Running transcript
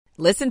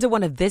Listen to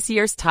one of this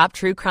year's top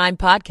true crime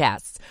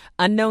podcasts.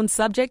 Unknown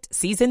Subject,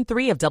 Season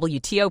 3 of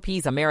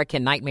WTOP's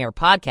American Nightmare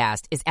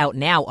podcast is out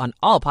now on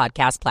all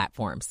podcast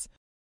platforms.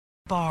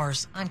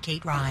 Bars, I'm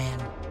Kate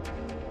Ryan.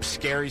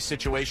 Scary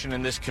situation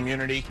in this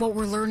community. What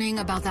we're learning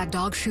about that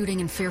dog shooting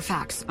in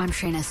Fairfax. I'm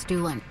Shayna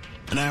Stulin.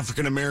 An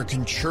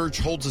African-American church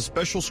holds a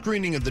special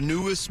screening of the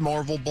newest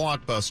Marvel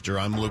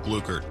blockbuster. I'm Luke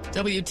Lukert.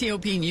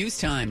 WTOP News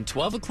Time,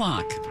 12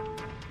 o'clock.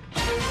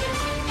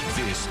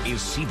 This is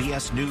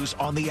CBS News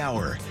on the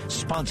Hour,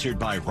 sponsored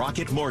by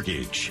Rocket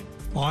Mortgage.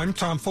 I'm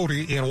Tom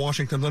Foti in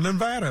Washington. The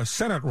Nevada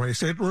Senate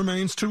race, it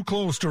remains too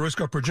close to risk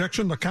a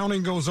projection. The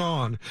counting goes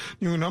on.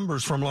 New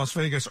numbers from Las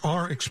Vegas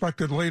are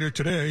expected later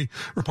today.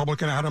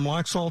 Republican Adam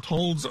Laxalt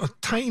holds a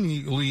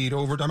tiny lead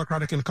over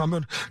Democratic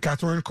incumbent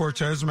Catherine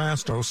Cortez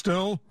Masto.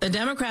 Still, the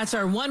Democrats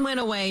are one win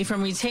away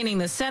from retaining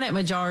the Senate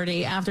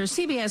majority after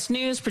CBS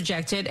News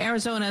projected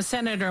Arizona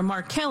Senator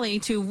Mark Kelly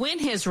to win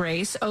his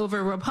race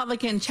over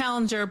Republican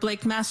challenger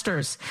Blake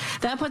Masters.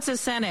 That puts the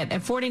Senate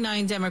at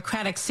 49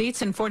 Democratic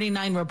seats and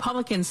 49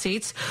 Republican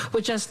seats,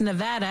 with just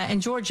Nevada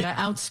and Georgia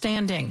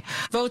outstanding.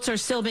 Votes are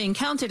still being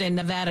counted in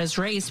Nevada's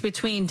race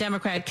between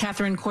Democrat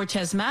Catherine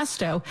Cortez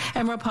Masto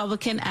and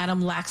Republican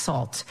Adam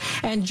Laxalt.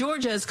 And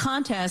Georgia's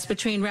contest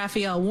between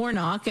Raphael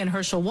Warnock and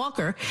Herschel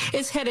Walker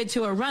is headed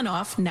to a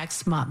runoff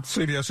next month.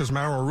 CBS's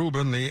Mara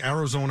Rubin, the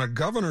Arizona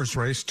governor's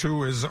race,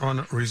 too, is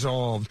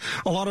unresolved.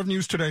 A lot of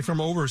news today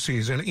from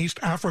overseas. In East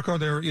Africa,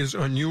 there is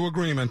a new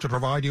agreement to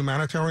provide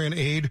humanitarian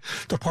aid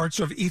to parts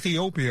of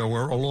Ethiopia,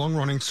 where a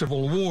long-running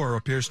civil war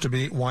appears to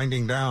be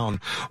winding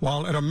down.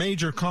 While at a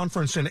major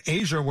conference in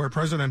Asia where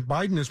President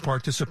Biden is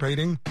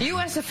participating,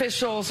 U.S.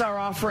 officials are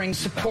offering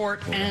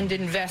support and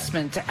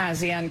investment to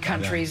ASEAN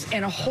countries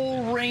in a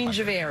whole range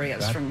of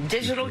areas, from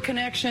digital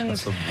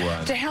connections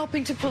to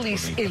helping to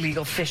police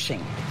illegal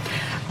fishing.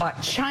 But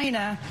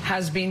China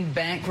has been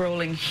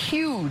bankrolling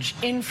huge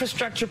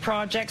infrastructure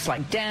projects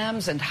like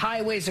dams and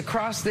highways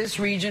across this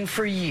region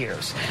for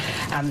years.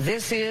 And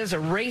this is a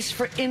race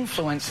for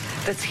influence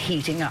that's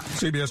heating up.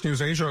 CBS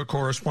News Asia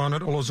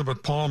correspondent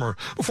Elizabeth Palmer.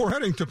 Before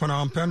heading to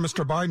Phnom Penh,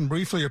 Mr. Biden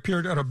briefly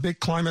appeared at a big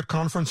climate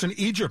conference in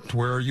Egypt,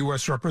 where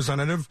U.S.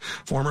 Representative,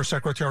 former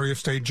Secretary of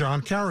State John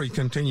Kerry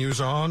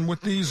continues on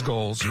with these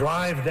goals.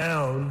 Drive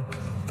down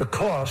the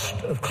cost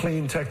of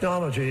clean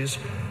technologies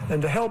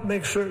and to help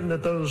make certain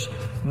that those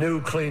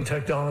new clean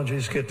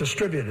technologies get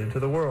distributed to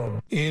the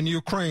world. In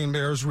Ukraine,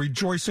 there's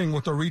rejoicing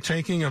with the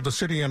retaking of the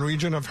city and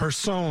region of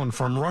Kherson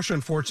from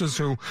Russian forces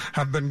who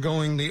have been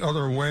going the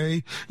other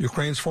way.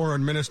 Ukraine's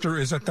foreign minister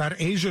is at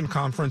that Asian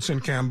conference in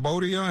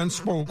Cambodia and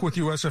spoke with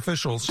U.S.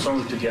 officials. It's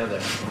only together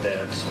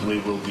that we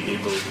will be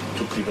able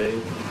to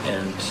prevail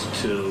and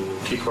to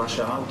kick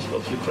Russia out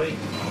of Ukraine.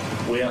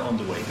 We are on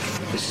the way.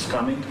 This is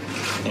coming,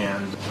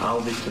 and our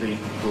victory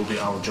will be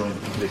our joint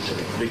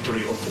victory.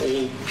 Victory of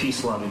all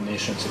peace-loving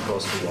nations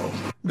across the world.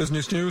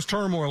 Business News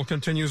turmoil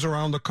continues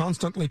around the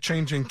constantly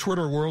changing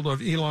Twitter world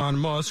of Elon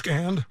Musk,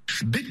 and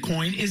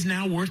Bitcoin is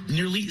now worth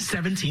nearly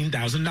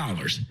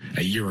 $17,000.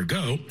 A year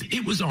ago,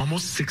 it was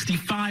almost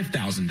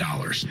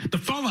 $65,000. The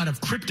fallout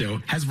of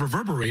crypto has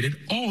reverberated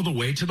all the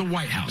way to the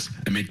White House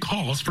amid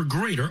calls for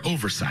greater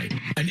oversight.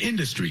 An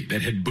industry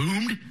that had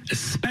boomed,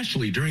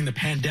 especially during the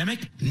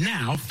pandemic,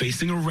 now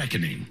facing a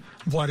reckoning.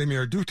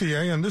 Vladimir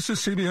Duthier, and this is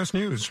CBS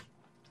News.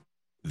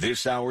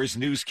 This hour's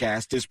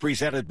newscast is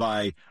presented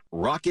by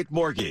Rocket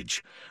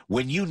Mortgage.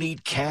 When you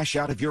need cash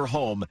out of your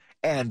home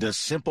and a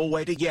simple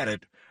way to get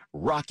it,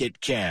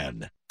 Rocket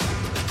can.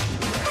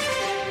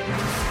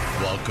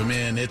 Welcome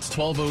in. It's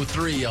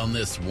 12:03 on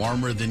this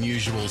warmer than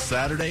usual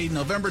Saturday,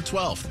 November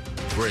 12th.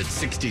 We're at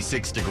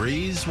 66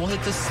 degrees. We'll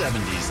hit the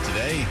 70s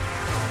today.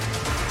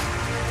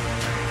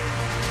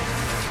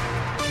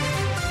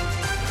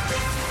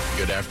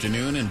 Good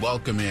afternoon and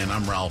welcome in.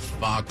 I'm Ralph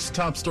Fox.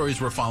 Top stories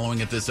we're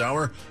following at this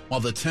hour. While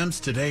the temps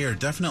today are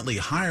definitely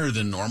higher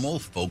than normal,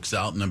 folks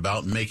out and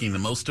about making the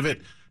most of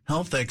it,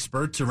 health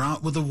experts are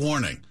out with a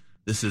warning.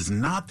 This is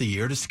not the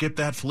year to skip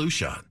that flu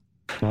shot.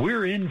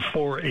 We're in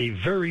for a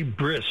very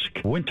brisk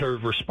winter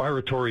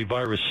respiratory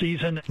virus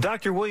season.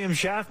 Dr. William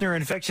Schaffner,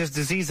 infectious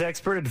disease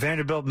expert at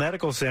Vanderbilt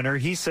Medical Center,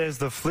 he says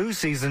the flu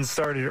season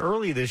started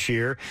early this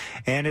year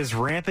and is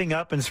ramping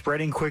up and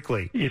spreading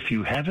quickly. If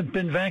you haven't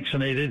been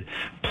vaccinated,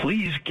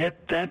 please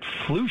get that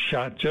flu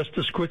shot just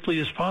as quickly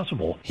as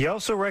possible. He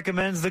also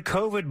recommends the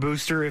COVID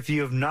booster if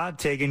you have not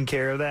taken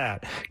care of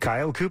that.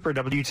 Kyle Cooper,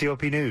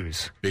 WTOP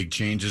News. Big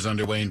changes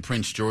underway in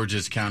Prince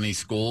George's County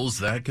schools.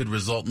 That could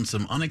result in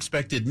some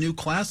unexpected new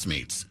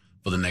classmates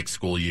for the next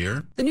school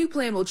year. The new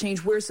plan will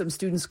change where some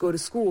students go to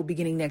school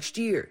beginning next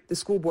year. The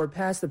school board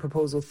passed the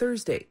proposal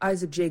Thursday.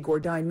 Isaac J.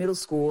 Gordine Middle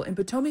School and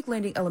Potomac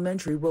Landing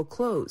Elementary will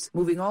close,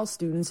 moving all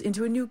students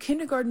into a new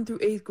kindergarten through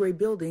 8th grade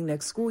building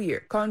next school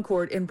year.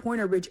 Concord and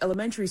Pointer Ridge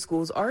Elementary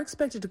schools are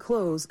expected to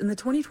close in the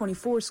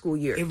 2024 school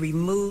year. It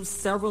removes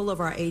several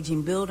of our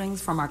aging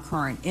buildings from our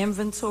current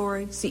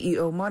inventory.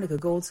 CEO Monica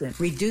Goldson.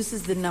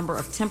 Reduces the number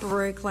of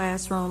temporary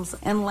classrooms.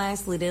 And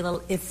lastly,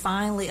 it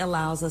finally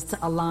allows us to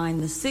align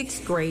the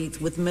 6th grade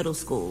rates with middle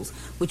schools,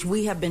 which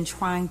we have been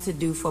trying to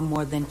do for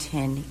more than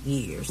 10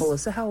 years.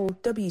 Melissa Howell,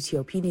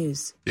 WTOP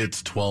News.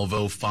 It's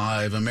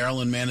 12:05. A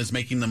Maryland man is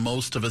making the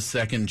most of a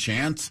second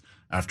chance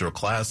after a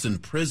class in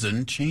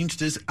prison changed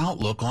his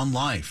outlook on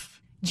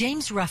life.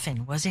 James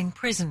Ruffin was in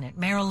prison at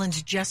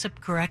Maryland's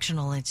Jessup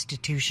Correctional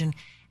Institution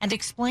and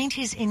explained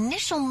his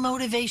initial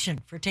motivation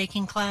for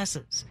taking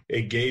classes.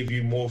 It gave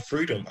you more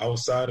freedom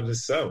outside of the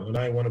cell, and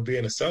I didn't want to be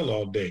in a cell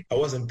all day. I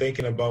wasn't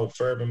thinking about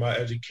furthering my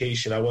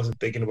education. I wasn't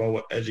thinking about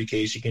what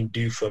education can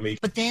do for me.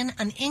 But then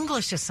an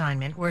English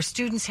assignment where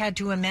students had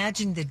to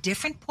imagine the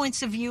different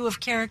points of view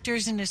of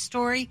characters in a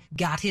story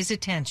got his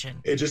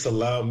attention. It just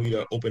allowed me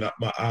to open up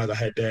my eyes. I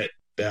had that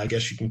I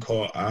guess you can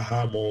call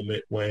aha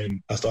moment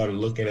when I started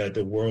looking at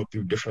the world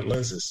through different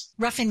lenses.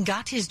 Ruffin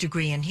got his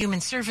degree in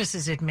Human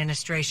Services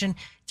Administration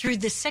through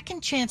the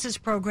Second Chances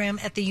program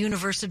at the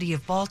University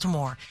of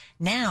Baltimore.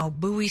 Now,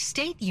 Bowie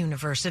State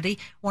University,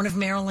 one of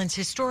Maryland's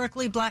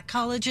historically black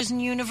colleges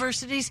and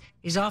universities,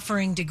 is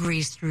offering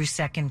degrees through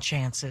Second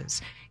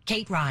Chances.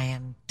 Kate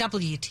Ryan,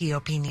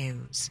 WTOP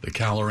News. The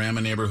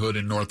Kalorama neighborhood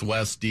in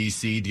Northwest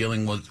D.C.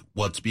 dealing with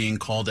what's being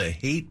called a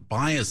hate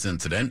bias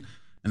incident,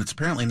 and it's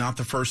apparently not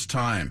the first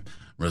time.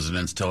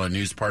 Residents tell our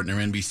news partner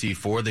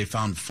NBC4 they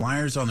found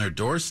flyers on their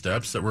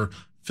doorsteps that were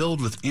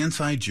filled with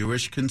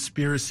anti-Jewish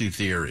conspiracy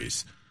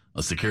theories.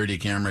 A security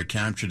camera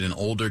captured an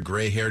older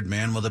gray-haired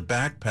man with a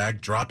backpack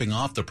dropping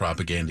off the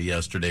propaganda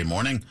yesterday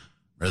morning.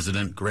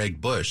 Resident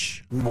Greg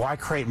Bush. Why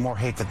create more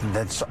hate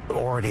that's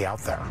already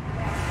out there?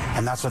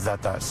 And that's what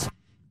that does.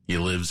 He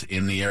lives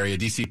in the area.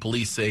 D.C.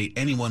 police say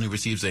anyone who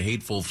receives a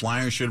hateful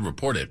flyer should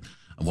report it.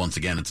 Once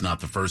again, it's not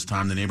the first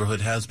time the neighborhood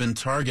has been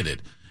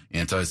targeted.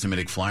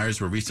 Anti-Semitic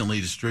flyers were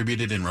recently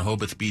distributed in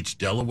Rehoboth Beach,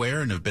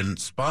 Delaware, and have been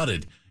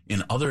spotted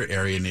in other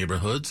area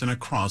neighborhoods and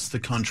across the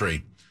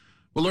country.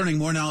 We're learning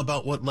more now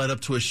about what led up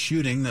to a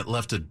shooting that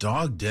left a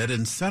dog dead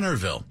in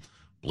Centerville.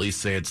 Police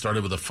say it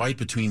started with a fight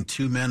between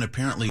two men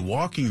apparently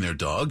walking their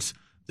dogs.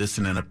 This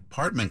in an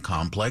apartment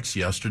complex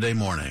yesterday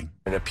morning.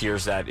 It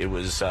appears that it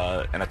was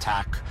an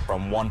attack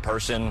from one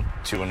person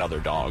to another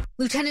dog.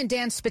 Lieutenant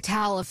Dan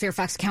Spital of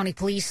Fairfax County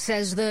Police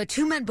says the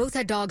two men both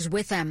had dogs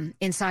with them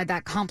inside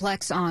that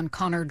complex on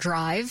Connor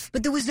Drive,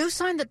 but there was no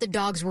sign that the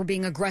dogs were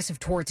being aggressive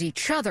towards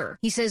each other.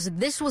 He says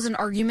this was an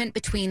argument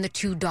between the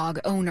two dog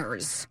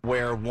owners,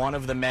 where one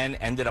of the men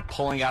ended up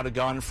pulling out a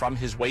gun from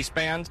his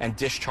waistband and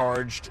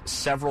discharged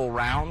several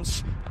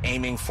rounds,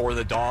 aiming for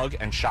the dog,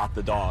 and shot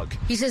the dog.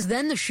 He says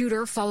then the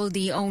shooter followed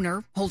the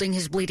owner, holding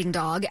his bleeding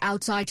dog,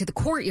 outside to the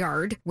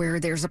courtyard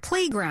where there's a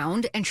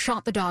playground and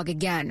shot the dog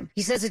again.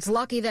 He says it's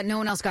lucky that no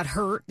one else got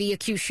hurt. The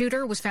accused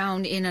shooter was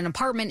found in an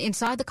apartment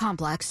inside the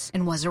complex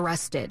and was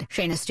arrested.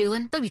 Shayna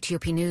Stulin,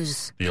 WTOP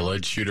News. The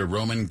alleged shooter,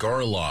 Roman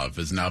Garlov,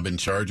 has now been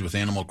charged with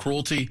animal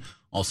cruelty,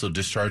 also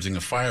discharging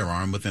a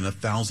firearm within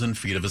 1,000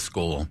 feet of a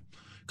school.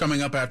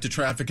 Coming up after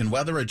traffic and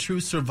weather, a true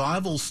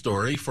survival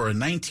story for a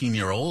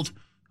 19-year-old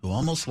who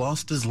almost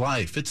lost his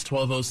life. It's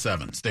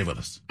 12:07. Stay with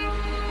us.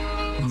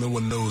 No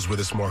one knows where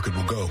this market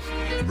will go.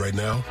 Right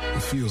now,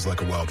 it feels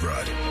like a wild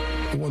ride.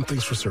 But one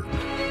thing's for certain,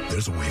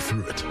 there's a way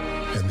through it.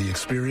 And the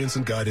experience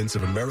and guidance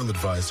of a Merrill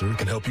advisor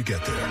can help you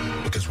get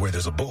there. Because where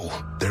there's a bull,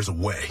 there's a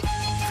way.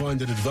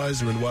 Find an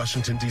advisor in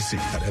Washington, D.C.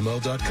 at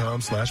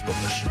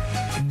ml.com/bullish.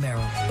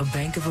 Merrill, a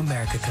Bank of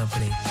America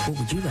company. What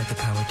would you like the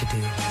power to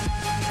do?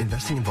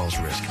 Investing involves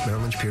risk.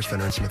 Merrill Lynch, Pierce,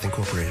 Fenner & Smith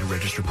Incorporated,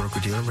 registered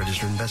broker-dealer,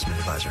 registered investment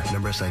advisor.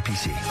 Member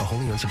SIPC, a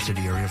wholly owned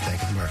subsidiary of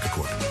Bank of America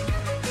Corp.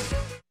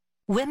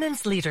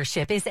 Women's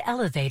leadership is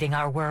elevating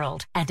our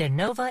world, and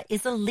Inova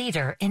is a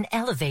leader in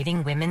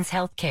elevating women's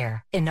health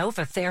care.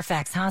 Inova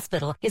Fairfax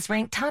Hospital is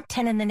ranked top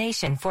 10 in the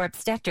nation for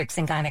obstetrics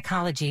and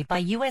gynecology by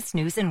U.S.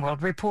 News &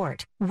 World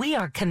Report. We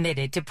are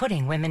committed to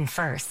putting women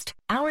first.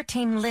 Our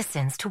team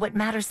listens to what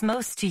matters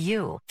most to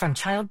you, from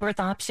childbirth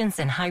options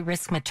and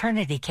high-risk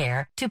maternity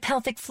care to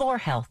pelvic floor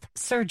health,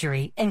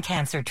 surgery, and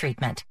cancer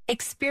treatment.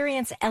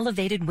 Experience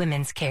elevated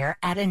women's care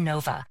at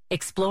Inova.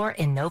 Explore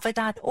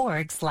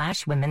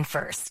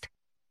Inova.org/womenfirst.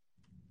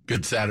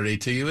 Good Saturday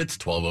to you. It's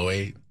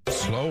 12:08.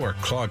 Slow or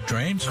clogged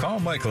drains? Call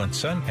Michael &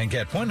 Son and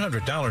get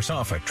 $100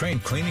 off at drain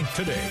cleaning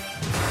today.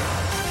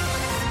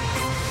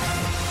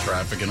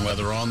 Traffic and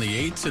weather on the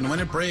 8s, and when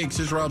it breaks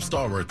is Rob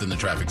Stallworth in the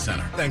traffic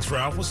center. Thanks,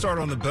 Ralph. We'll start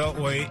on the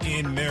Beltway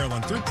in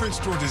Maryland through Prince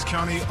George's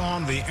County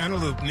on the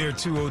Antelope near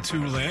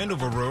 202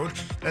 Landover Road.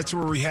 That's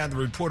where we had the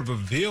report of a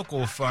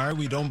vehicle fire.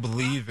 We don't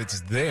believe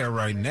it's there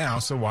right now,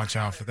 so watch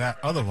out for that.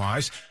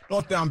 Otherwise,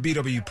 northbound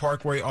BW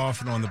Parkway off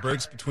and on the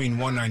brakes between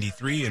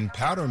 193 and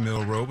Powder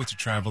Mill Road with the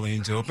travel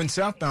lanes open.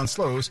 Southbound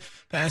slows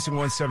passing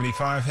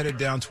 175 headed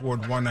down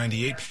toward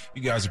 198.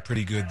 You guys are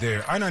pretty good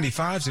there.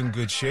 I-95's in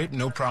good shape.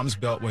 No problems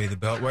Beltway the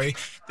Beltway.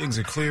 Things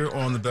are clear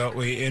on the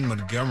Beltway in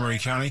Montgomery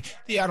County.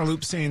 The outer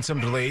loop seeing some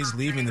delays,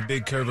 leaving the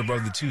big curve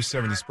above the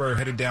 270 spur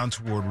headed down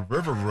toward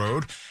River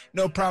Road.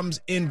 No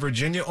problems in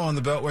Virginia on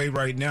the Beltway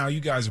right now. You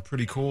guys are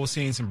pretty cool.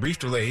 Seeing some brief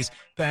delays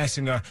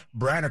passing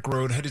Braddock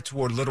Road headed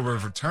toward Little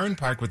River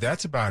Turnpike with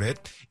That's about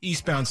it.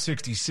 Eastbound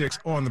 66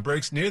 on the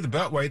brakes near the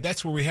Beltway.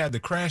 That's where we had the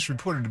crash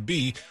reported to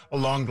be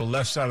along the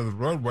left side of the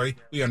roadway.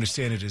 We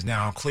understand it is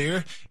now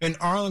clear. In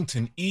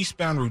Arlington,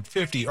 eastbound Route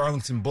 50,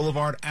 Arlington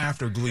Boulevard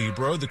after Glebe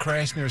Road. The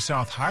crash near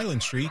South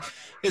Highland Street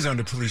is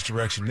under police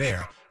direction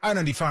there.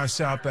 I-95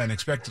 southbound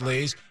expect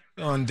delays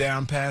on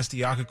down past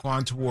the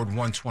Occoquan toward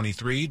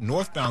 123.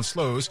 Northbound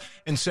slows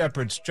in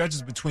separate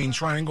stretches between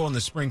Triangle and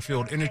the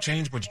Springfield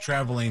interchange, but your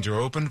travel lanes are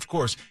open. Of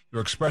course,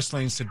 your express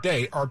lanes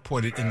today are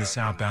pointed in the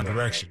southbound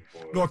direction.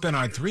 Northbound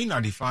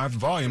I-395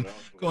 volume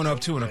going up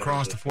to and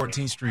across the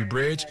 14th Street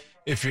Bridge.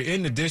 If you're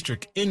in the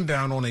district,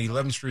 inbound on the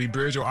 11th Street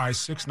Bridge or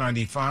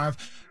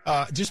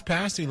I-695, just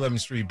past the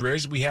 11th Street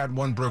Bridge, we had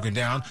one broken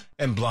down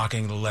and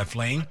blocking the left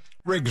lane.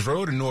 Riggs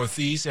Road in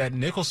Northeast at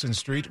Nicholson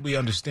Street, we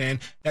understand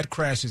that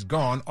crash is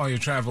gone. All your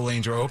travel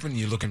lanes are open.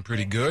 You're looking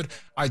pretty good.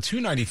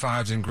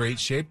 I-295 is in great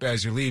shape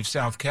as you leave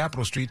South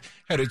Capitol Street,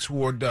 headed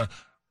toward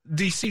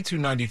DC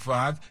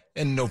 295,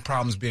 and no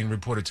problems being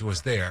reported to us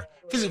there.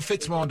 Visit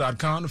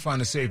Fitzmall.com to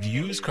find a safe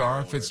used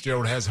car.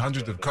 Fitzgerald has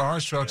hundreds of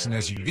cars, trucks, and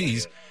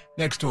SUVs.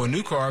 Next to a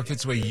new car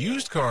fits where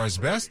used car is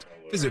best.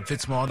 Visit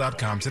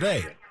Fitzmall.com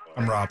today.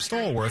 I'm Rob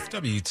Stallworth,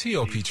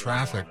 WTOP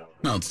Traffic.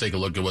 Now let's take a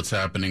look at what's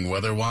happening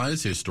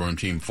weather-wise. Here's Storm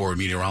Team 4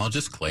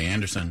 meteorologist Clay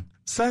Anderson.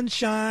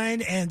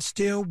 Sunshine and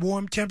still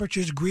warm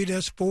temperatures greet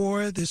us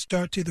for the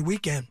start to the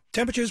weekend.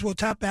 Temperatures will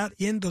top out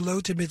in the low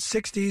to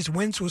mid-60s.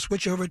 Winds will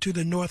switch over to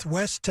the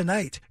northwest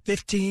tonight,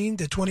 15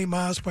 to 20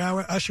 miles per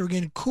hour, ushering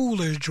in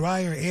cooler,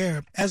 drier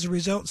air. As a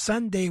result,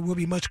 Sunday will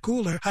be much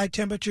cooler. High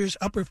temperatures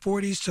upper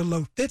 40s to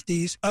low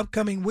 50s.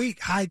 Upcoming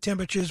week, high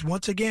temperatures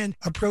once again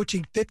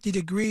approaching 50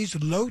 degrees,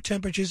 low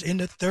temperatures in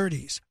the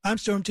 30s. I'm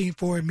Storm Team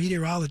 4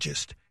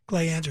 meteorologist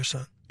Clay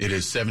Anderson. It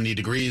is 70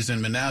 degrees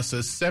in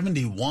Manassas,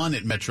 71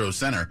 at Metro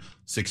Center,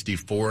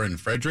 64 in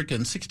Frederick,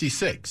 and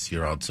 66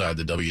 here outside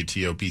the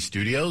WTOP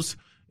studios.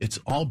 It's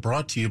all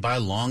brought to you by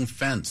Long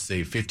Fence.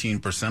 Save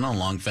 15% on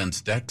Long Fence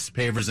decks,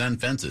 pavers,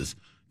 and fences.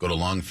 Go to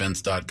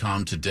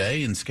longfence.com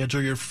today and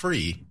schedule your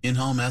free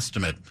in-home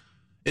estimate.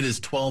 It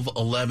is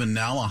 12:11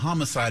 now, a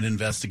homicide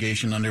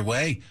investigation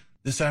underway.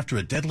 This after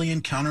a deadly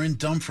encounter in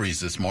Dumfries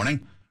this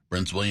morning.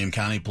 Prince William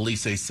County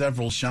Police say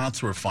several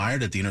shots were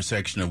fired at the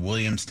intersection of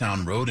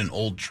Williamstown Road and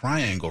Old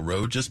Triangle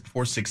Road just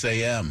before 6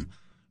 a.m.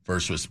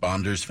 First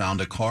responders found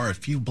a car a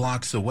few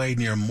blocks away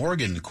near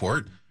Morgan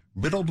Court,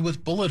 riddled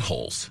with bullet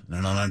holes, and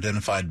an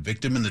unidentified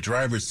victim in the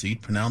driver's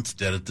seat pronounced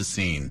dead at the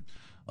scene.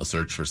 A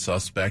search for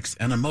suspects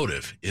and a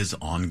motive is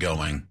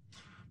ongoing.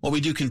 While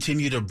we do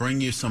continue to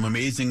bring you some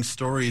amazing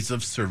stories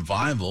of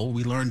survival,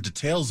 we learn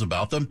details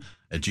about them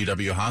at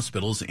GW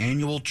Hospital's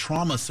annual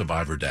Trauma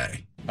Survivor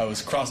Day. I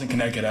was crossing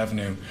Connecticut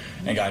Avenue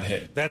and got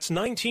hit. That's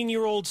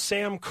 19-year-old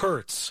Sam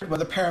Kurtz. What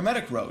the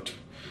paramedic wrote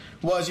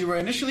was you were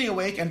initially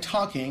awake and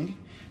talking,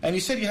 and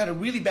you said you had a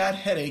really bad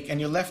headache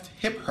and your left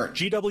hip hurt.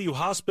 GW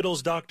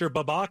Hospital's Dr.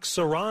 Babak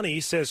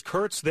Sarani says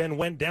Kurtz then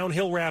went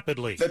downhill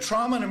rapidly. The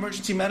trauma and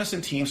emergency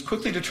medicine teams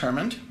quickly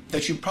determined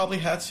that you probably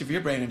had severe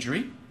brain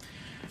injury.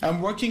 And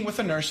working with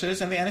the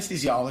nurses and the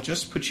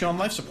anesthesiologists put you on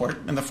life support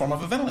in the form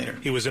of a ventilator.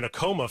 He was in a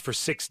coma for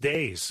 6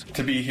 days.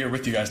 To be here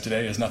with you guys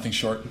today is nothing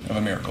short of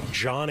a miracle.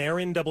 John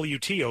Aaron,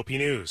 WTOP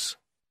News.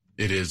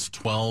 It is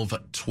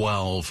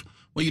 12:12.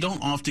 Well, you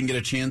don't often get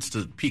a chance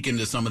to peek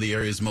into some of the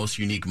area's most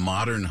unique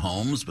modern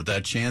homes, but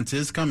that chance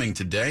is coming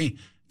today.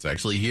 It's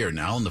actually here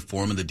now in the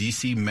form of the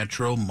DC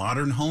Metro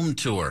Modern Home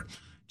Tour.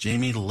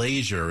 Jamie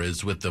Lazier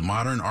is with the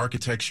Modern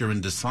Architecture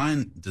and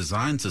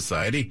Design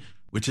Society,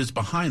 which is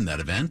behind that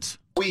event.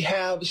 We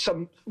have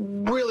some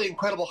really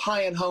incredible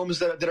high-end homes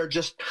that are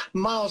just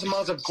miles and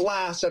miles of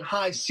glass and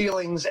high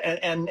ceilings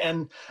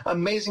and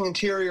amazing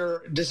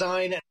interior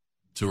design.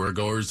 Tour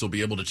goers will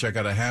be able to check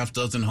out a half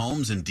dozen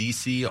homes in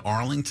D.C.,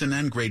 Arlington,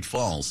 and Great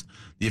Falls.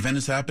 The event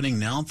is happening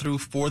now through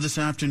 4 this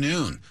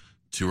afternoon.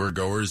 Tour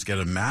goers get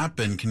a map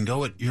and can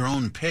go at your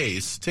own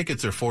pace.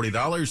 Tickets are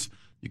 $40.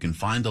 You can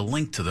find a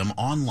link to them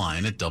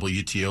online at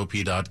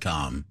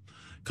WTOP.com.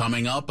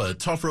 Coming up, a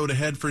tough road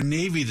ahead for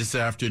Navy this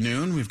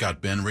afternoon. We've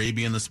got Ben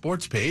Raby in the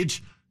sports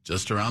page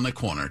just around the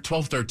corner,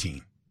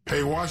 12:13.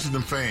 Hey,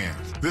 Washington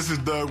fans, this is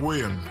Doug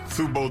Williams,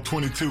 Super Bowl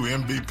 22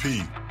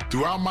 MVP.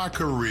 Throughout my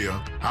career,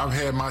 I've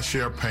had my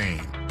share of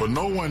pain, but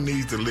no one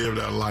needs to live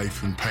that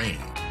life in pain.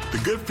 The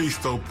Good Feet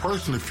store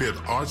personally fits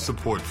arch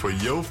support for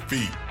your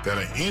feet that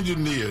are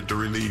engineered to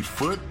relieve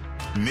foot,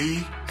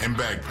 knee, and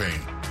back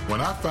pain.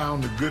 When I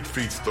found the Good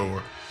Feet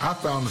store, I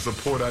found the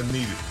support I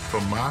needed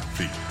for my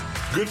feet.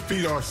 Good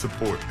Feet Arch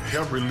Support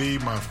help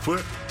relieve my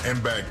foot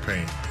and back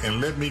pain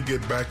and let me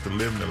get back to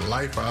living the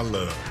life I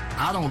love.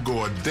 I don't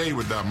go a day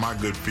without my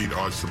Good Feet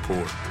Arch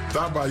Support.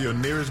 Stop by your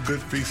nearest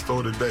Good Feet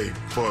store today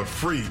for a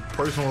free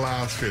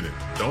personalized fitting.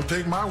 Don't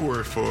take my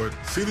word for it.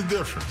 See the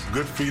difference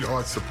Good Feet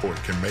Arch Support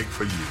can make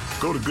for you.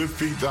 Go to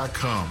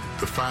goodfeet.com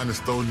to find the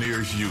store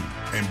nearest you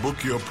and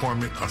book your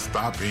appointment or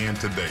stop in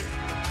today.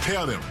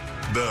 Tell them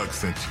Doug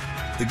sent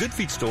you. The Good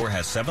Feet store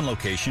has 7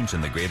 locations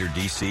in the greater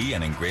D.C.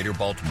 and in greater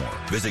Baltimore.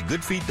 Visit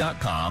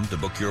goodfeet.com to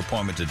book your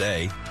appointment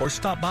today or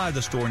stop by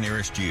the store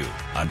nearest you.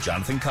 I'm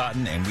Jonathan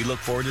Cotton, and we look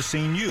forward to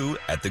seeing you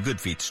at the Good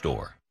Feet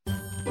store.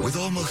 With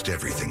almost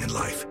everything in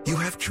life, you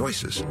have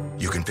choices.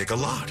 You can pick a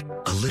lot,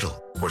 a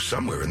little, or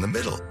somewhere in the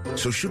middle.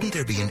 So shouldn't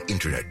there be an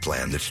internet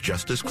plan that's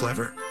just as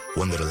clever?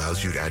 One that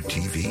allows you to add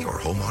TV or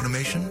home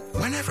automation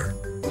whenever.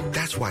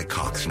 That's why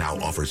Cox now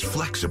offers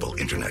flexible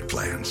internet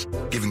plans,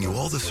 giving you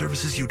all the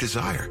services you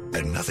desire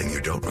and nothing you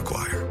don't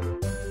require.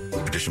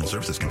 Additional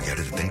services can be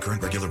added at then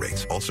current regular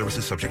rates. All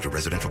services subject to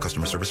residential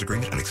customer service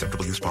agreement and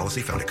acceptable use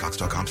policy found at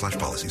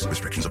cox.com/policies.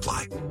 Restrictions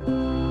apply.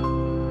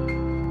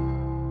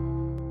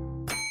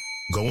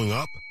 Going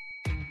up?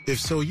 If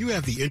so, you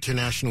have the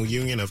International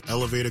Union of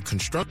Elevator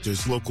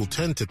Constructors Local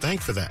 10 to thank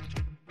for that.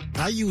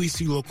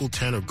 IUEC Local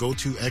 10 are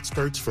go-to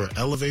experts for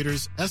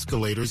elevators,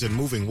 escalators, and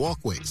moving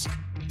walkways.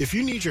 If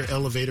you need your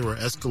elevator or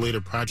escalator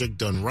project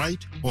done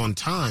right, on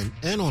time,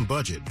 and on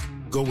budget,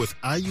 go with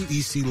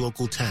IUEC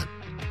Local 10,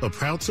 a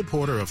proud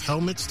supporter of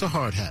helmets to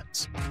hard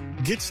hats.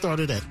 Get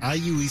started at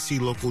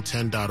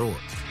IUECLocal10.org.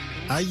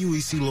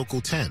 IUEC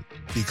Local 10,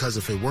 because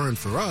if it weren't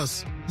for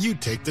us,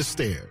 you'd take the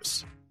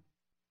stairs.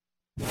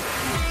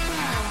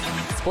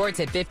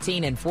 Sports at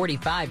 15 and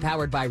 45,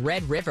 powered by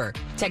Red River.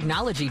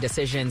 Technology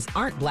decisions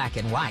aren't black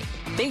and white.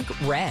 Think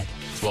red.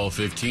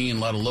 12:15, a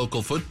lot of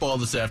local football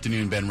this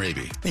afternoon, Ben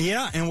Raby.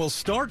 Yeah, and we'll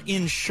start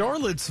in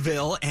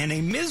Charlottesville, and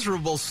a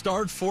miserable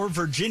start for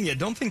Virginia.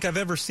 Don't think I've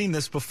ever seen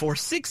this before.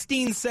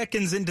 16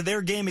 seconds into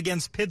their game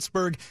against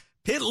Pittsburgh,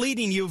 Pitt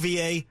leading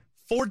UVA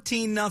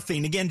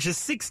 14-0. Again,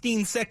 just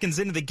 16 seconds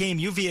into the game,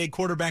 UVA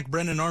quarterback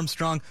Brennan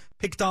Armstrong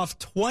picked off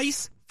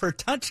twice for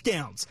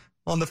touchdowns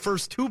on the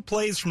first 2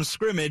 plays from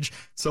scrimmage.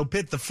 So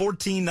Pitt, the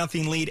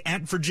 14-0 lead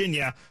at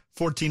Virginia,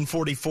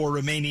 14:44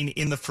 remaining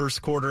in the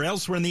first quarter.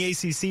 Elsewhere in the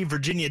ACC,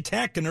 Virginia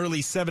Tech, an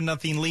early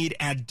 7-0 lead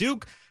at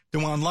Duke.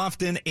 DeJuan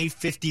Lofton, a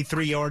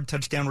 53-yard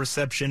touchdown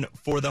reception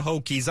for the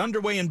Hokies.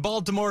 Underway in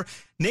Baltimore,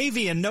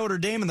 Navy and Notre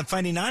Dame and the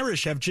Fighting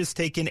Irish have just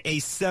taken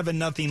a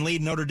 7-0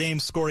 lead. Notre Dame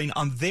scoring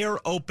on their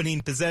opening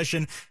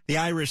possession. The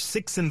Irish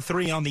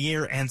 6-3 on the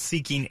year and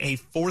seeking a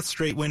 4th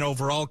straight win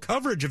overall.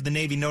 Coverage of the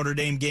Navy-Notre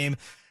Dame game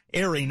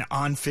airing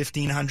on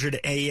 1500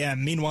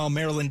 AM. Meanwhile,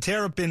 Maryland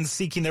Terrapins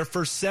seeking their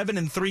first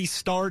 7-3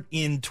 start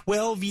in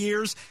 12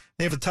 years.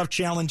 They have a tough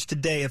challenge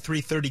today, a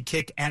 3:30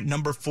 kick at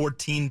number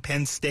 14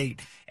 Penn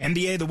State.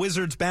 NBA, the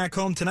Wizards back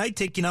home tonight,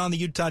 taking on the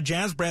Utah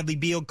Jazz. Bradley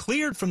Beal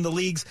cleared from the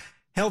league's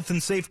health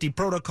and safety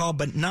protocol,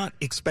 but not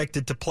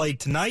expected to play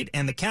tonight.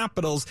 And the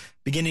Capitals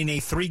beginning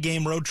a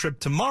 3-game road trip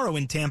tomorrow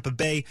in Tampa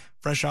Bay,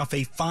 fresh off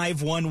a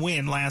 5-1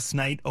 win last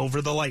night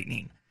over the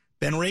Lightning.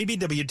 Ben Raby,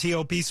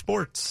 WTOP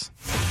Sports.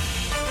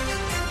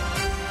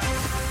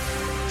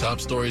 Top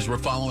stories we're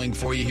following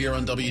for you here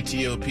on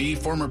WTOP.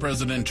 Former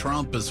President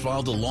Trump has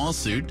filed a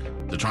lawsuit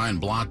to try and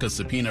block a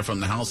subpoena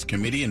from the House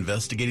committee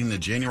investigating the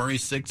January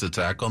 6th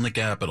attack on the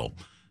Capitol.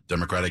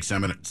 Democratic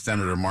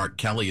Senator Mark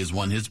Kelly has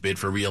won his bid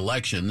for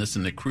re-election, this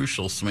in the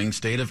crucial swing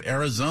state of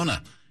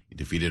Arizona. He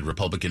defeated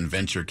Republican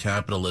venture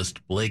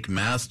capitalist Blake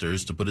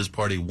Masters to put his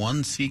party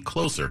 1 seat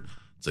closer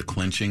to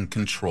clinching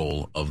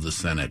control of the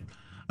Senate.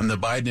 And the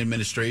Biden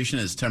administration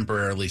has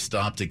temporarily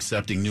stopped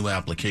accepting new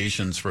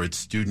applications for its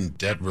student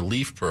debt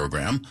relief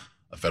program.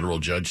 A federal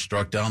judge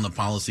struck down the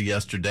policy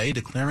yesterday,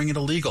 declaring it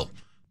illegal.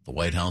 The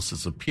White House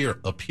is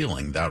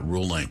appealing that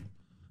ruling.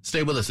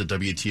 Stay with us at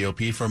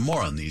WTOP for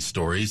more on these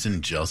stories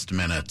in just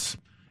minutes.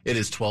 It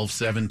is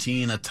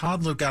 12:17. A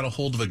toddler got a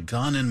hold of a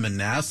gun in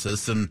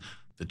Manassas, and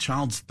the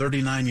child's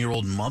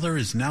 39-year-old mother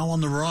is now on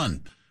the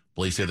run.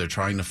 Police say they're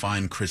trying to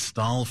find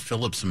Cristal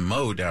Phillips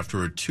Moat after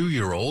her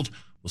 2-year-old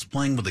was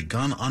playing with a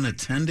gun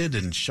unattended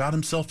and shot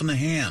himself in the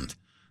hand.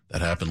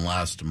 That happened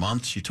last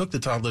month. She took the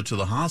toddler to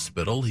the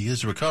hospital. He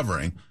is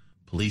recovering.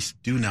 Police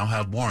do now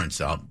have warrants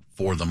out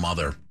for the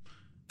mother.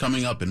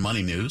 Coming up in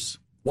Money News.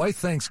 Why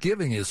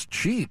Thanksgiving is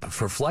cheap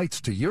for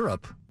flights to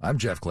Europe. I'm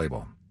Jeff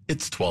Clable.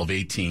 It's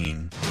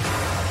 12:18.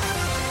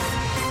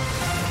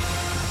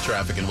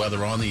 Traffic and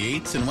weather on the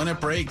 8s, and when it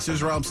breaks,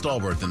 there's Rob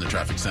Stallworth in the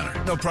traffic center.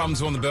 No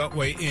problems on the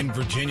Beltway in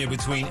Virginia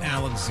between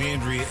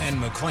Alexandria and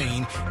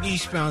McLean.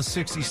 Eastbound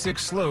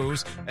 66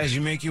 slows as you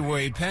make your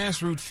way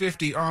past Route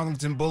 50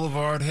 Arlington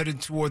Boulevard,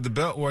 headed toward the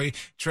Beltway.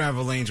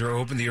 Travel lanes are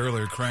open. The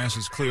earlier crash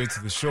is cleared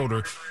to the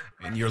shoulder,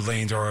 and your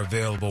lanes are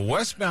available.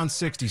 Westbound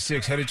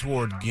 66 headed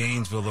toward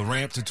Gainesville, the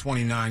ramp to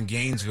 29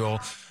 Gainesville.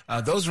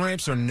 Those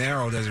ramps are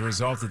narrowed as a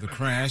result of the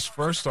crash.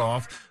 First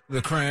off,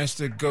 the crash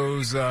that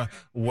goes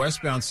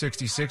westbound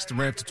 66, the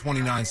ramp to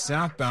 29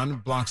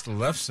 southbound, blocks the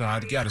left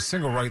side. Got a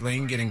single right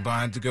lane getting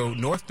by to go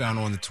northbound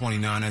on the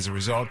 29 as a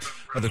result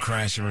of the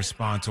crash and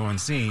response on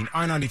scene.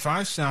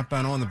 I-95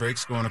 southbound on the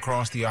brakes going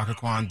across the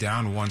Occoquan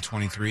down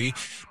 123.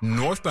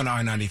 Northbound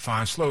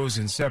I-95 slows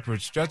in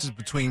separate stretches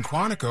between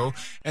Quantico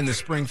and the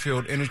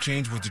Springfield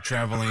interchange with the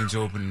travel lanes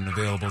open and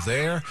available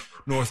there.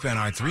 Northbound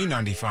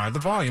I-395, the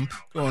volume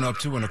going up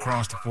to and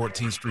across the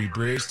 14th Street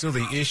Bridge. Still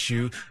the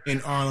issue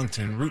in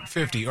Arlington. Route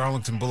 50,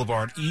 Arlington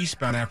Boulevard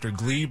eastbound after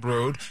Glebe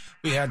Road.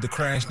 We had the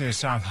crash near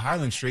South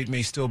Highland Street.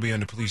 May still be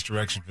under police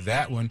direction for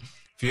that one.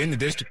 If you're in the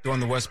district on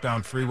the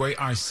westbound freeway,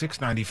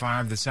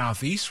 I-695, the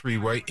Southeast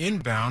Freeway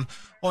inbound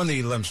on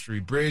the 11th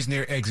Street Bridge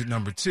near exit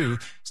number 2,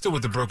 still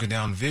with the broken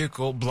down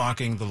vehicle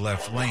blocking the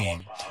left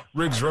lane.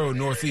 Riggs Road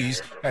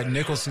Northeast at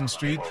Nicholson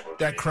Street,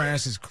 that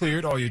crash is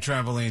cleared. All your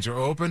travel lanes are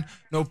open.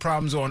 No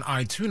problems on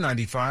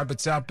I-295,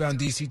 but southbound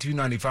DC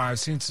 295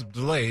 seems some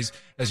delays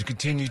as you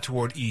continue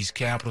toward East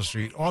Capitol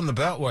Street. On the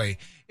Beltway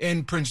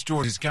in Prince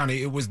George's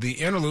County, it was the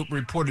Interloop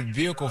reported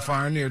vehicle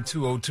fire near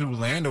 202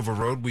 Landover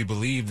Road. We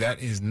believe that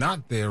is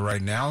not there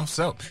right now,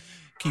 so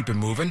keep it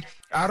moving.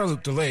 Outer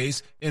loop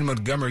delays in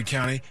Montgomery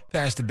County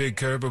past the big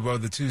curve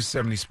above the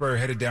 270 spur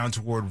headed down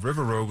toward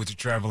River Road with the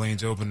travel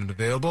lanes open and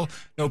available.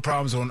 No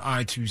problems on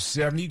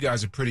I-270. You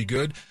guys are pretty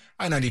good.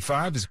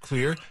 I-95 is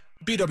clear.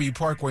 BW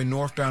Parkway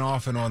northbound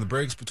off and on the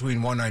brakes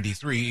between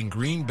 193 and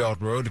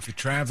Greenbelt Road. If you're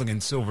traveling in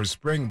Silver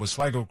Spring,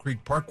 Wasligo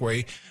Creek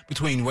Parkway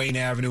between Wayne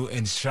Avenue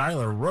and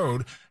Schuyler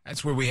Road,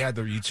 that's where we had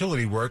the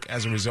utility work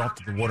as a result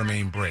of the water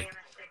main break.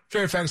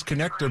 Fairfax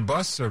Connector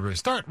bus service.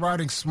 Start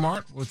riding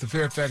smart with the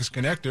Fairfax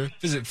Connector.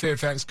 Visit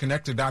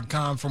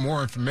fairfaxconnector.com for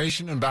more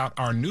information about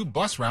our new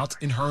bus routes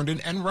in Herndon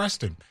and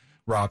Reston.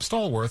 Rob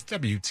Stallworth,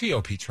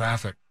 WTOP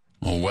Traffic.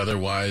 Well,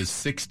 weather-wise,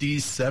 60s,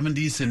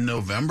 70s in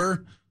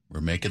November.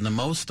 We're making the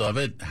most of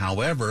it.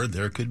 However,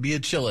 there could be a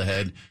chill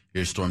ahead.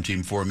 Here's Storm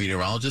Team 4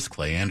 meteorologist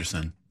Clay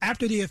Anderson.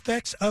 After the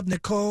effects of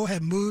Nicole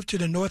have moved to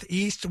the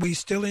northeast, we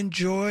still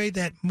enjoy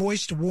that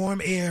moist,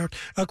 warm air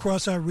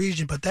across our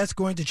region, but that's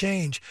going to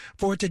change.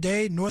 For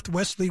today,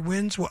 northwesterly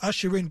winds will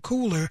usher in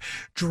cooler,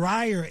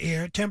 drier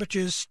air.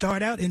 Temperatures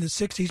start out in the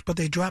 60s, but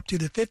they drop to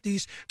the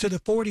 50s to the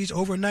 40s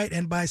overnight,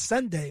 and by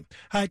Sunday,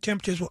 high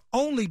temperatures will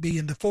only be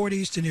in the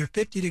 40s to near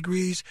 50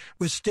 degrees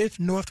with stiff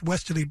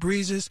northwesterly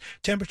breezes.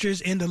 Temperatures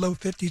in the low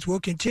 50s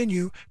will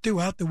continue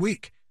throughout the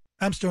week.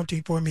 I'm Storm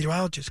Team 4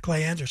 meteorologist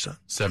Clay Anderson.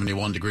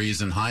 71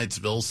 degrees in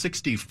Hyattsville,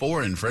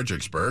 64 in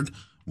Fredericksburg.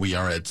 We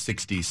are at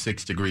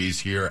 66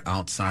 degrees here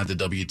outside the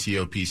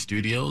WTOP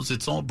studios.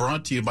 It's all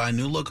brought to you by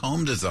New Look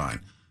Home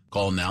Design.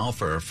 Call now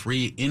for a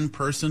free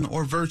in-person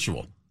or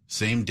virtual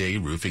same-day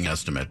roofing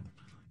estimate.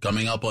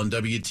 Coming up on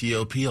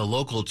WTOP, a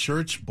local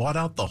church bought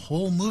out the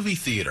whole movie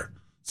theater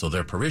so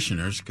their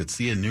parishioners could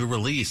see a new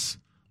release.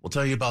 We'll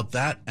tell you about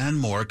that and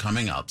more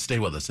coming up. Stay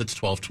with us. It's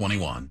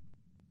 12:21.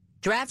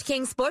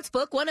 DraftKings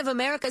Sportsbook, one of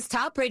America's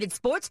top-rated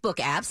sportsbook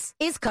apps,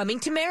 is coming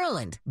to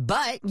Maryland.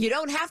 But you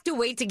don't have to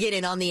wait to get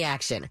in on the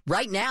action.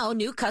 Right now,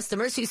 new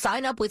customers who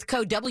sign up with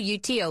code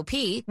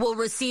WTOP will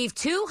receive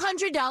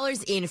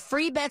 $200 in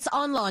free bets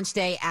on launch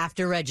day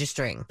after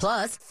registering.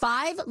 Plus,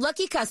 5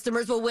 lucky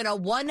customers will win a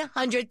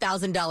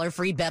 $100,000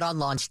 free bet on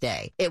launch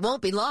day. It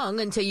won't be long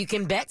until you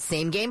can bet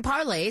same-game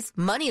parlays,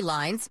 money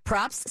lines,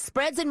 props,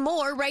 spreads, and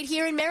more right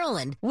here in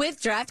Maryland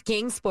with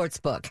DraftKings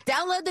Sportsbook.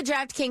 Download the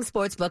DraftKings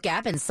Sportsbook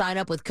app and sign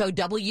up with code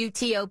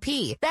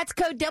WTOP. That's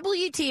code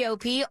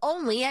WTOP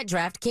only at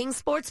DraftKings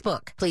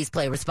Sportsbook. Please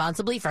play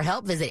responsibly. For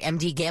help, visit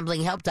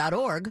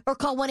mdgamblinghelp.org or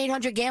call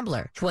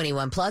 1-800-GAMBLER.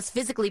 21 plus,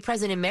 physically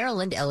present in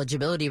Maryland.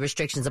 Eligibility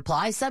restrictions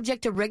apply,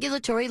 subject to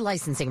regulatory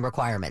licensing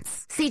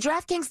requirements. See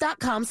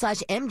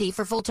DraftKings.com/MD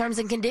for full terms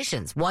and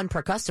conditions. 1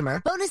 per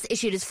customer. Bonus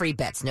issued as free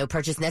bets. No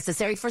purchase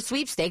necessary for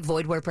sweepstake.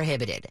 Void where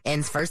prohibited.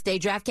 Ends first day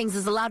DraftKings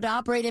is allowed to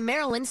operate in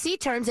Maryland. See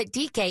terms at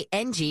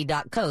dkng.co/MD.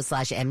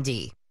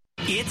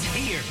 It's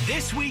here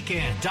this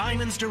weekend.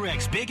 Diamonds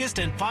Direct's biggest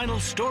and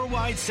final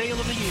store-wide sale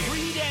of the year.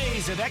 3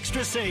 days of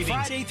extra savings,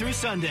 Friday through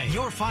Sunday.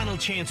 Your final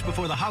chance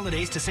before the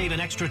holidays to save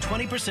an extra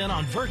 20%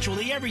 on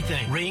virtually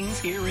everything.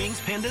 Rings, earrings,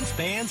 pendants,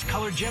 bands,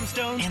 colored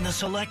gemstones, and the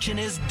selection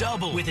is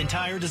double with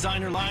entire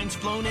designer lines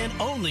flown in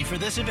only for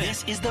this event.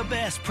 This is the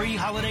best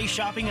pre-holiday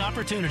shopping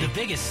opportunity. The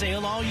biggest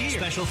sale all year.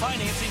 Special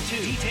financing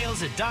too.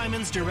 Details at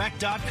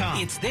diamondsdirect.com.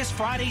 It's this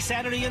Friday,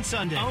 Saturday, and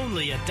Sunday.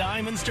 Only at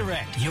Diamonds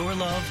Direct. Your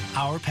love,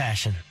 our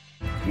passion.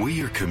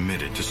 We are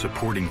committed to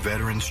supporting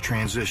veterans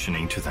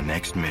transitioning to the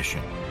next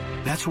mission.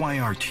 That's why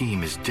our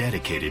team is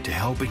dedicated to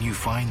helping you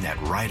find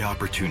that right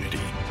opportunity,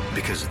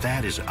 because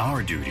that is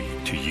our duty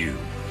to you.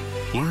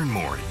 Learn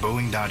more at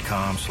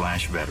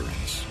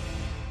Boeing.com/veterans.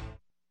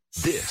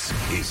 This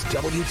is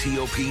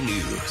WTOP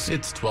News.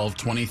 It's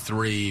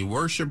 12:23.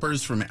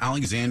 Worshippers from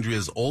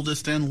Alexandria's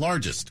oldest and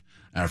largest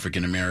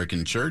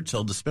African-American church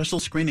held a special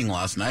screening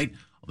last night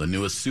of the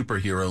newest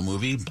superhero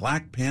movie,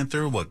 Black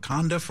Panther: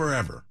 Wakanda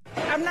Forever.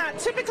 I'm not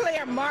typically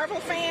a Marvel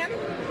fan,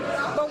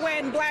 but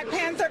when Black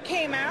Panther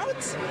came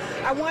out,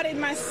 I wanted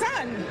my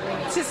son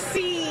to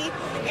see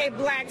a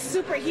black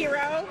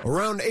superhero.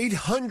 Around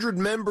 800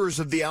 members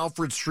of the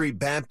Alfred Street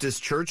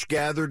Baptist Church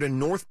gathered in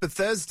North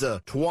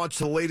Bethesda to watch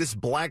the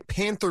latest Black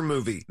Panther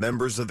movie.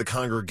 Members of the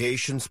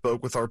congregation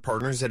spoke with our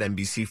partners at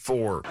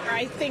NBC4.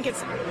 I think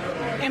it's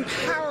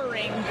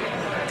empowering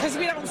because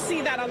we don't don't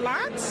see that a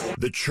lot.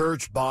 The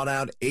church bought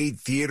out 8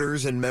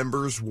 theaters and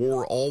members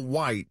wore all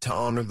white to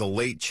honor the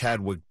late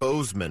Chadwick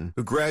Boseman,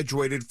 who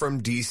graduated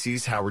from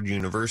D.C.'s Howard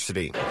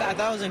University. I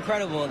thought it was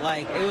incredible.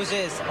 It was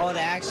just all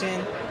the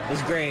action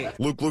was great.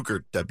 Luke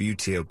Lukert,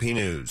 WTOP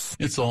News.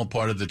 It's all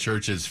part of the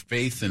church's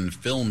Faith in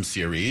Film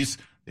series.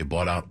 They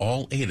bought out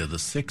all 8 of the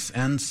 6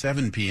 and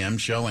 7 p.m.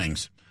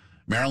 showings.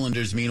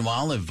 Marylanders,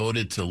 meanwhile, have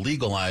voted to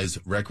legalize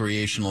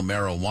recreational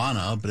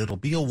marijuana, but it'll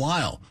be a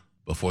while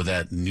before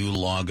that new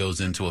law goes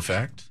into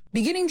effect.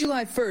 Beginning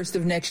July 1st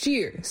of next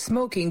year,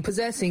 smoking,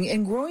 possessing,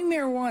 and growing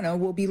marijuana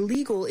will be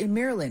legal in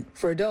Maryland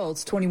for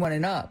adults 21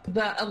 and up.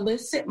 The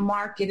illicit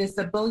market is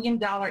a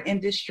billion-dollar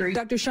industry.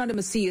 Dr. Shonda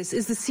Macias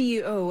is the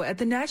CEO at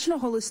the National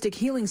Holistic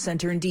Healing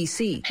Center in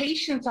D.C.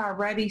 Patients are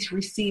already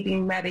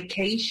receiving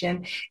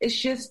medication. It's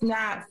just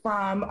not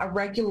from a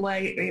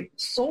regulated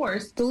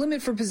source. The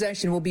limit for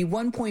possession will be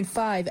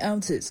 1.5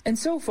 ounces. And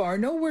so far,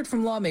 no word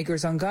from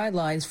lawmakers on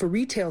guidelines for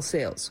retail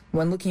sales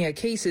when looking at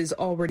cases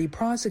already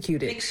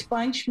prosecuted.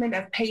 Expungement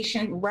of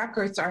patient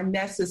records are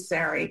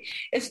necessary.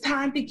 It's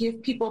time to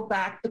give people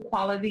back the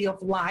quality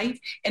of life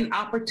and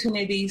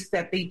opportunities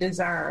that they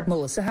deserve.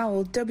 Melissa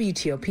Howell,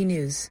 WTOP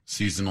News.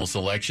 Seasonal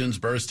selections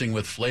bursting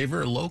with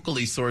flavor,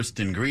 locally sourced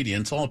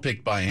ingredients, all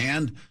picked by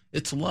hand.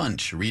 It's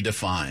lunch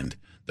redefined.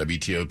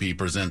 WTOP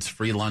presents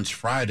Free Lunch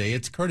Friday.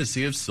 It's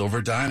courtesy of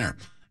Silver Diner.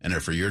 Enter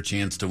for your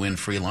chance to win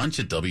free lunch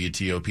at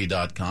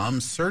WTOP.com.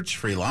 Search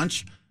Free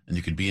Lunch, and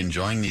you could be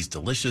enjoying these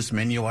delicious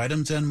menu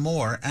items and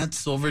more at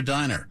Silver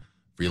Diner.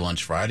 Free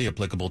Lunch Friday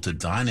applicable to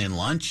dine-in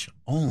lunch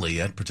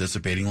only at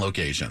participating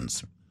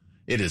locations.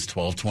 It is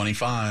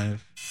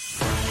 12:25.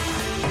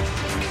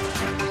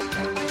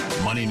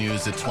 Money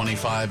news at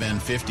 25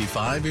 and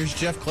 55. Here's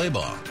Jeff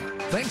Claybaugh.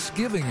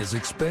 Thanksgiving is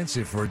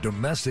expensive for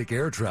domestic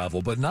air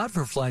travel, but not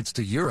for flights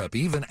to Europe,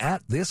 even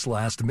at this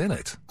last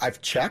minute.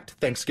 I've checked.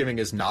 Thanksgiving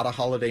is not a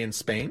holiday in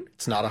Spain.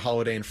 It's not a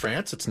holiday in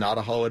France. It's not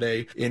a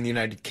holiday in the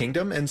United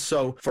Kingdom. And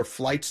so for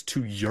flights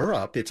to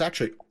Europe, it's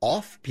actually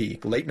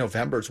off-peak. Late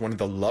November is one of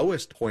the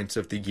lowest points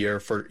of the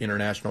year for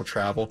international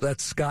travel.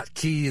 That's Scott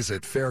Keys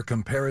at fair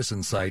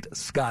comparison site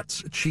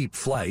Scott's Cheap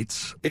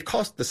Flights. It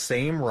costs the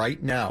same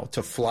right now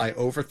to fly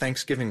over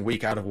Thanksgiving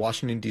week out of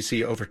Washington,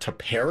 D.C. over to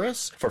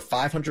Paris for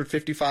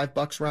 $555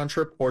 round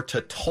trip, or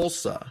to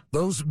Tulsa.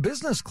 Those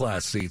business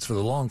class seats for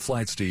the long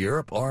flights to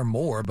Europe are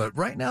more, but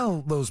right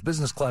now those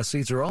business class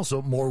seats are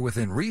also more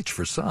within reach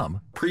for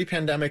some.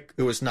 Pre-pandemic,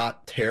 it was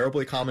not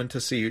terribly common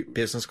to see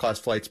business class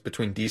flights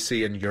between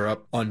D.C. and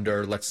Europe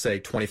under, let's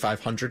say,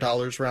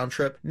 $2,500 round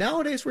trip.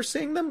 Nowadays, we're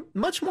seeing them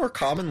much more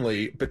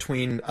commonly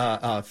between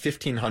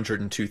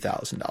 $1,500 and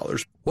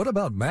 $2,000. What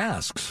about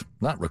masks?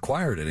 Not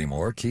required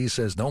anymore. Keys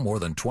says no more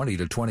than 20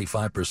 to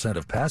 25%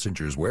 of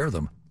passengers wear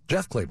them.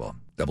 Jeff Claybaugh,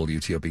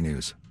 WTOP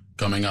News.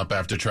 Coming up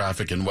after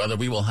traffic and weather,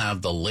 we will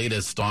have the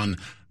latest on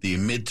the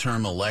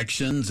midterm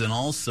elections and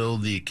also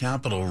the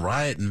Capitol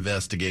riot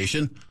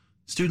investigation.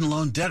 Student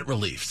loan debt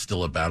relief,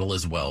 still a battle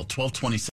as well. 12:27.